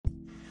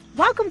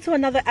Welcome to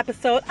another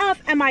episode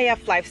of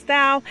MIF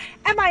Lifestyle.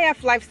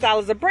 MIF Lifestyle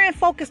is a brand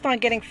focused on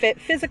getting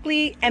fit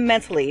physically and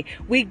mentally.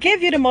 We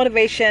give you the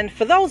motivation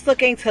for those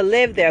looking to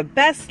live their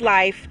best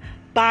life,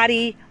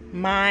 body,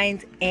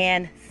 mind,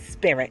 and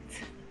spirit.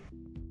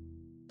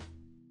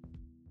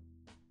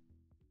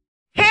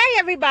 Hey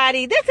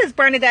everybody, this is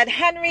Bernadette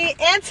Henry,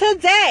 and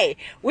today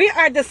we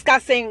are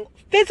discussing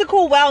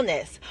physical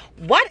wellness.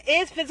 What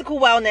is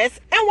physical wellness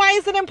and why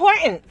is it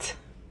important?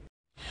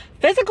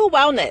 Physical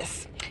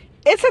wellness.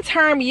 It's a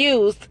term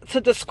used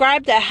to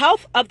describe the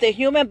health of the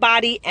human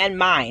body and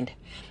mind.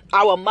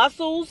 Our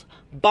muscles,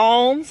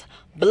 bones,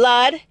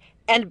 blood,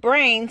 and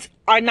brains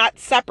are not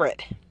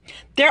separate.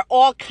 They're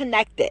all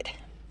connected.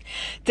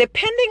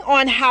 Depending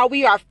on how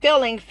we are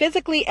feeling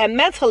physically and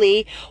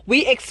mentally,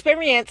 we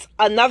experience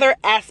another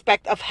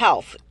aspect of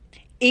health,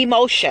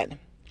 emotion.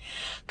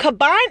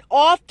 Combine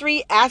all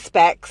three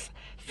aspects,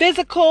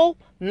 physical,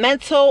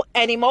 mental,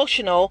 and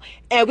emotional,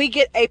 and we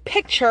get a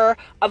picture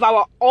of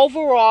our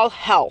overall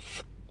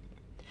health.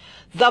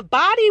 The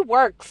body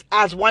works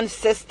as one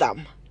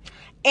system,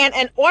 and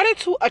in order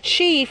to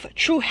achieve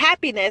true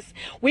happiness,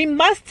 we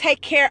must take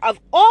care of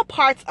all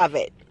parts of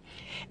it.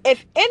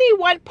 If any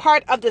one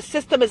part of the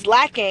system is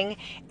lacking,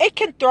 it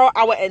can throw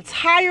our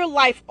entire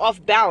life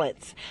off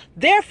balance,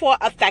 therefore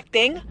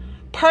affecting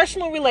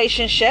personal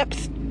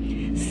relationships,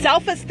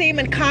 self-esteem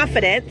and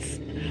confidence,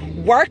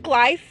 work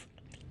life,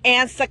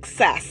 and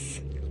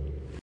success.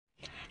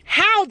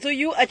 How do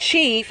you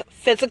achieve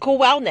physical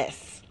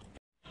wellness?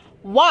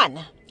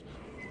 1.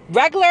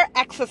 Regular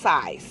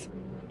exercise.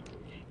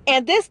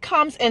 And this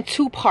comes in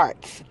two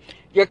parts: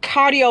 your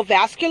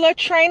cardiovascular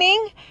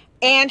training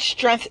and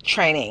strength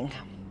training.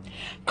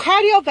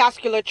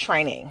 Cardiovascular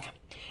training.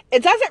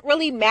 It doesn't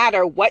really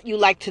matter what you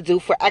like to do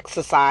for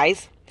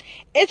exercise.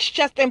 It's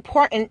just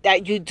important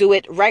that you do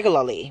it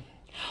regularly.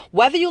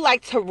 Whether you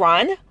like to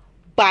run,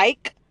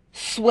 bike,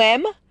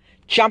 swim,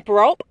 jump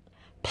rope,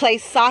 play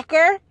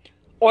soccer,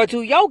 or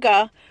do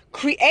yoga,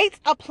 create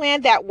a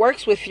plan that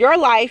works with your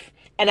life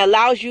and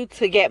allows you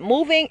to get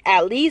moving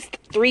at least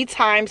 3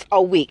 times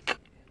a week.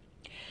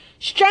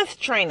 Strength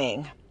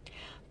training.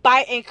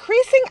 By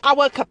increasing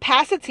our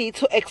capacity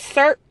to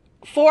exert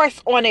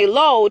force on a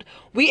load,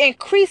 we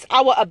increase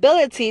our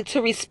ability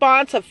to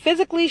respond to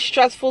physically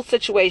stressful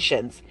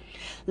situations.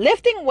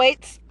 Lifting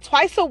weights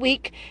twice a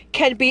week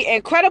can be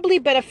incredibly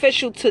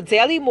beneficial to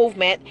daily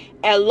movement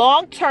and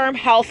long-term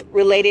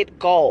health-related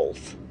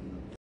goals.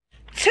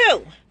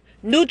 2.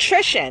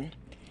 Nutrition.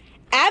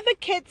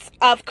 Advocates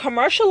of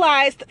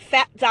commercialized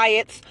fat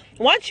diets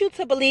want you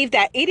to believe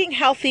that eating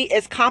healthy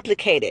is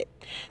complicated.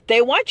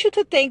 They want you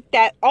to think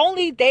that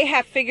only they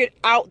have figured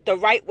out the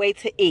right way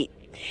to eat.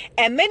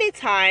 And many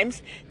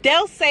times,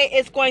 they'll say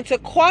it's going to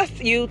cost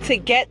you to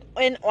get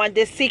in on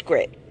this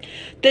secret.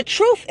 The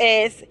truth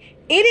is,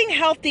 eating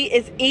healthy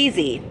is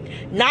easy,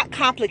 not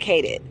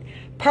complicated.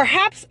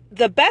 Perhaps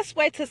the best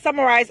way to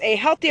summarize a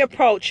healthy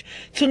approach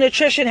to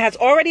nutrition has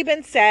already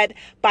been said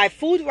by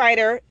food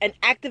writer and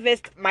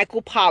activist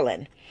Michael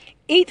Pollan.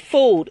 Eat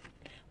food,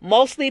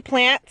 mostly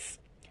plants,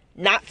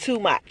 not too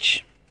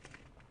much.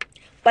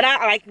 But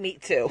I like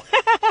meat too.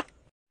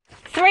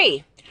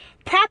 3.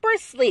 Proper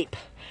sleep.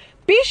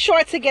 Be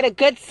sure to get a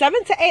good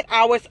 7 to 8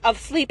 hours of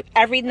sleep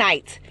every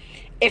night.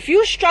 If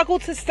you struggle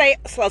to stay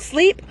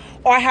asleep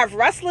or have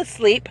restless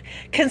sleep,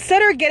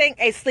 consider getting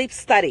a sleep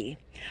study.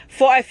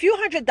 For a few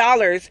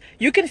 $100s,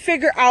 you can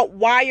figure out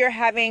why you're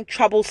having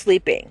trouble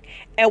sleeping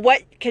and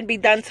what can be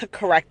done to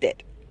correct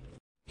it.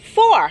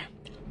 4.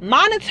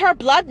 Monitor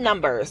blood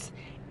numbers.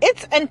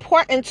 It's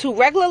important to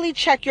regularly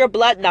check your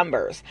blood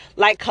numbers,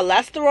 like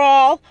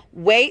cholesterol,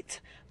 weight,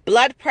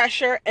 blood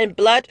pressure, and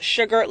blood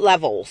sugar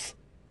levels.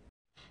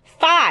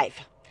 5.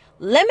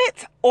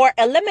 Limit or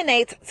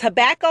eliminate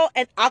tobacco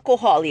and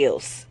alcohol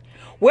use.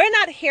 We're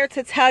not here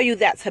to tell you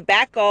that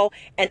tobacco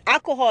and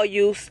alcohol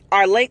use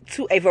are linked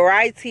to a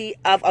variety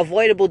of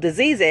avoidable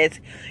diseases.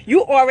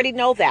 You already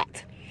know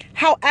that.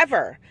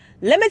 However,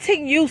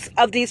 limiting use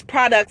of these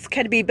products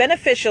can be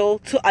beneficial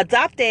to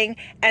adopting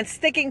and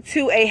sticking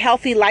to a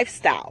healthy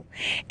lifestyle.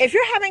 If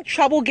you're having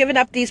trouble giving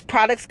up these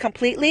products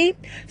completely,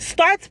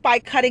 start by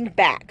cutting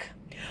back.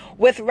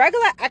 With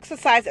regular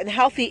exercise and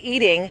healthy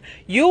eating,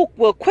 you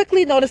will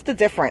quickly notice the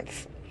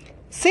difference.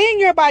 Seeing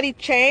your body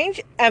change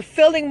and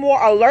feeling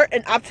more alert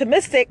and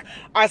optimistic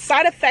are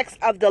side effects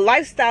of the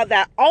lifestyle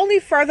that only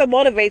further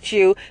motivates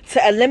you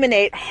to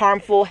eliminate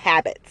harmful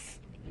habits.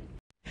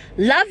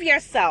 Love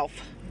yourself.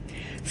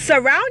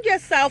 Surround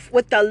yourself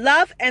with the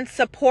love and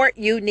support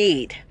you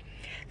need.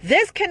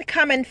 This can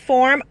come in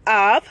form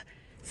of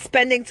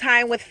spending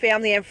time with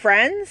family and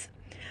friends,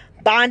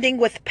 bonding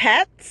with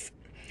pets,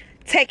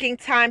 taking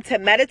time to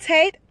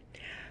meditate,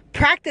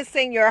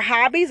 practicing your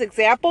hobbies,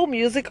 example,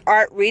 music,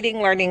 art,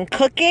 reading, learning,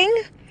 cooking.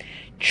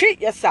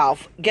 Treat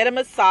yourself. Get a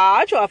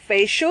massage or a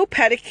facial,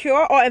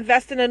 pedicure, or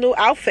invest in a new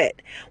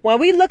outfit. When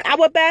we look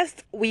our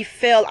best, we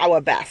feel our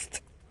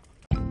best.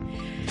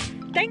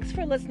 Thanks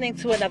for listening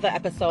to another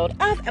episode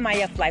of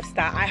MIF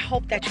Lifestyle. I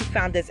hope that you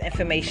found this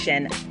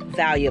information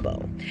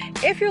valuable.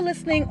 If you're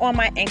listening on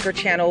my Anchor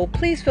channel,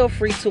 please feel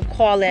free to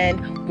call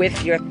in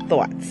with your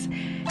thoughts.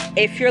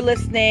 If you're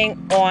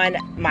listening on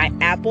my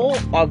Apple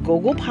or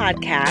Google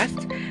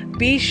podcast,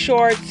 be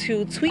sure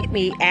to tweet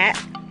me at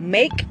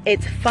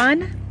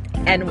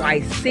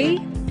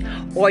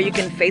MakeItFunNYC, or you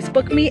can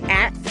Facebook me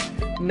at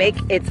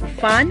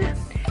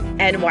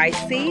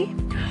MakeItFunNYC.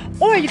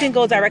 Or you can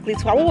go directly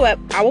to our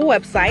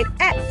website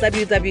at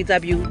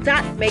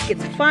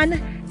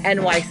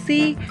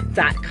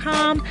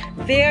www.makeitfunnyc.com.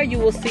 There you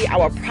will see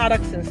our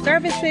products and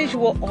services. You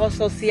will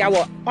also see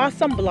our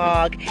awesome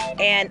blog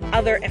and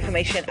other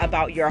information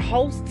about your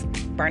host,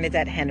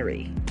 Bernadette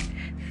Henry.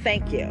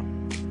 Thank you.